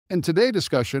In today's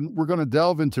discussion, we're going to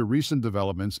delve into recent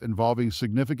developments involving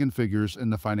significant figures in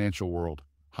the financial world,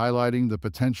 highlighting the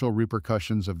potential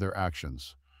repercussions of their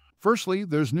actions. Firstly,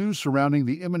 there's news surrounding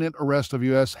the imminent arrest of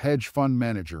U.S. hedge fund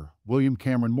manager William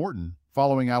Cameron Morton,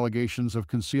 following allegations of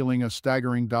concealing a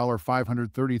staggering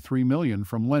 $533 million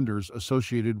from lenders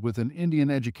associated with an Indian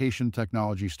education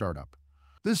technology startup.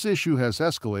 This issue has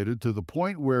escalated to the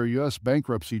point where a U.S.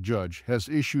 bankruptcy judge has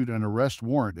issued an arrest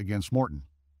warrant against Morton,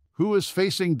 who is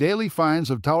facing daily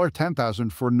fines of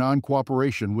 $10,000 for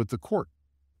non-cooperation with the court.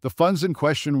 The funds in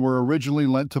question were originally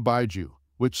lent to Baiju,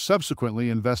 which subsequently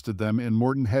invested them in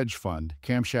Morton hedge fund,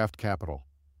 Camshaft Capital.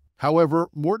 However,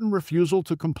 Morton's refusal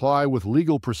to comply with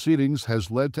legal proceedings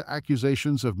has led to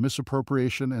accusations of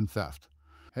misappropriation and theft.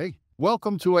 Hey,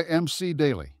 welcome to AMC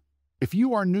Daily. If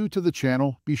you are new to the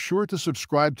channel, be sure to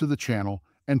subscribe to the channel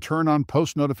and turn on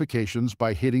post notifications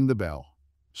by hitting the bell,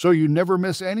 so you never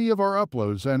miss any of our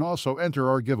uploads, and also enter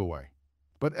our giveaway.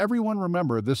 But everyone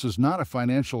remember, this is not a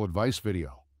financial advice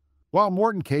video. While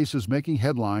Morton case is making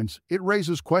headlines, it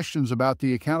raises questions about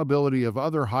the accountability of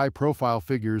other high-profile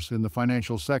figures in the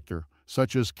financial sector,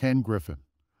 such as Ken Griffin.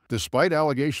 Despite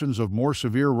allegations of more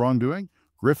severe wrongdoing,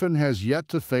 Griffin has yet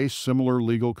to face similar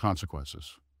legal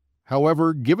consequences.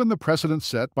 However, given the precedent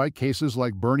set by cases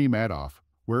like Bernie Madoff,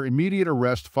 where immediate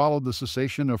arrest followed the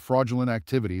cessation of fraudulent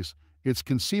activities, it's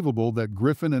conceivable that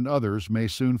Griffin and others may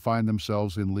soon find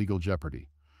themselves in legal jeopardy.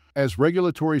 As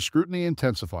regulatory scrutiny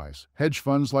intensifies, hedge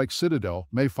funds like Citadel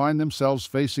may find themselves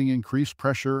facing increased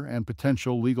pressure and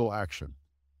potential legal action.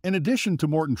 In addition to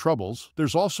Morton troubles,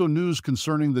 there's also news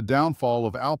concerning the downfall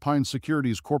of Alpine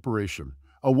Securities Corporation,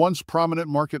 a once prominent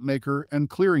market maker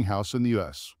and clearinghouse in the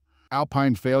U.S.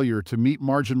 Alpine failure to meet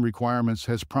margin requirements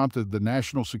has prompted the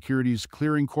National Securities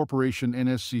Clearing Corporation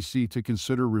 (NSCC) to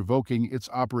consider revoking its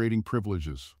operating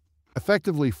privileges,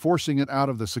 effectively forcing it out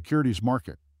of the securities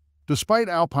market. Despite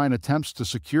Alpine attempts to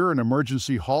secure an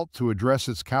emergency halt to address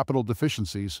its capital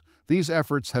deficiencies, these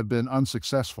efforts have been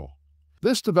unsuccessful.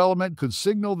 This development could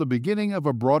signal the beginning of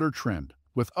a broader trend,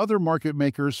 with other market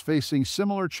makers facing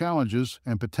similar challenges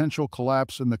and potential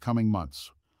collapse in the coming months.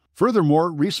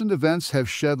 Furthermore, recent events have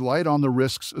shed light on the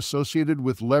risks associated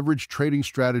with leveraged trading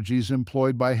strategies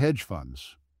employed by hedge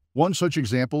funds. One such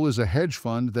example is a hedge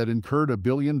fund that incurred a $1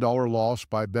 billion loss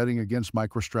by betting against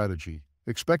MicroStrategy,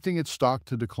 expecting its stock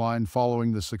to decline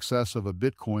following the success of a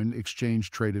Bitcoin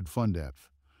exchange-traded fund ETF.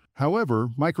 However,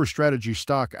 MicroStrategy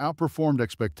stock outperformed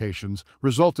expectations,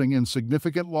 resulting in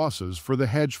significant losses for the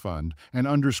hedge fund and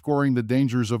underscoring the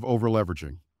dangers of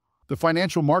overleveraging. The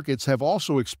financial markets have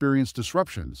also experienced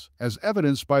disruptions, as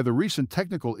evidenced by the recent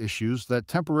technical issues that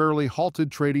temporarily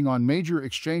halted trading on major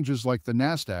exchanges like the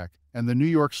Nasdaq and the New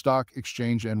York Stock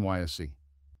Exchange (NYSE).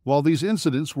 While these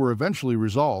incidents were eventually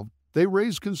resolved, they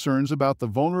raised concerns about the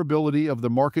vulnerability of the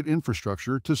market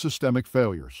infrastructure to systemic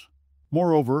failures.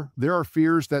 Moreover, there are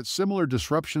fears that similar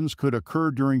disruptions could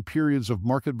occur during periods of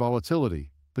market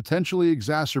volatility, potentially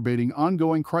exacerbating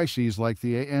ongoing crises like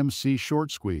the AMC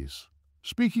short squeeze.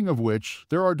 Speaking of which,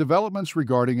 there are developments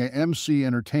regarding AMC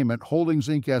Entertainment Holdings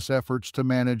Inc.'s efforts to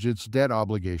manage its debt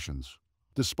obligations.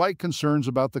 Despite concerns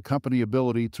about the company's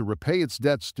ability to repay its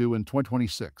debts due in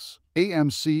 2026,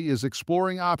 AMC is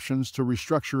exploring options to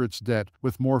restructure its debt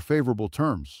with more favorable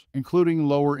terms, including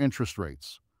lower interest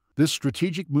rates. This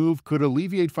strategic move could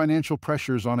alleviate financial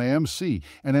pressures on AMC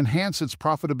and enhance its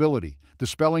profitability,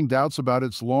 dispelling doubts about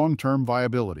its long-term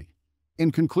viability. In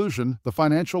conclusion, the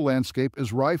financial landscape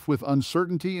is rife with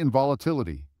uncertainty and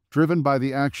volatility, driven by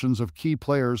the actions of key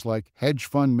players like hedge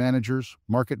fund managers,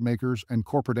 market makers, and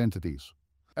corporate entities.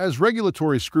 As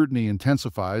regulatory scrutiny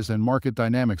intensifies and market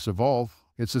dynamics evolve,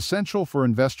 it's essential for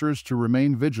investors to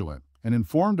remain vigilant and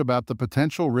informed about the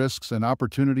potential risks and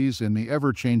opportunities in the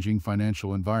ever-changing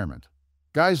financial environment.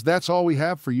 Guys, that's all we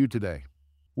have for you today.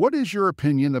 What is your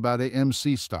opinion about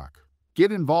AMC stock?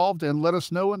 Get involved and let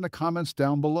us know in the comments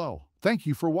down below. Thank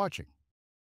you for watching.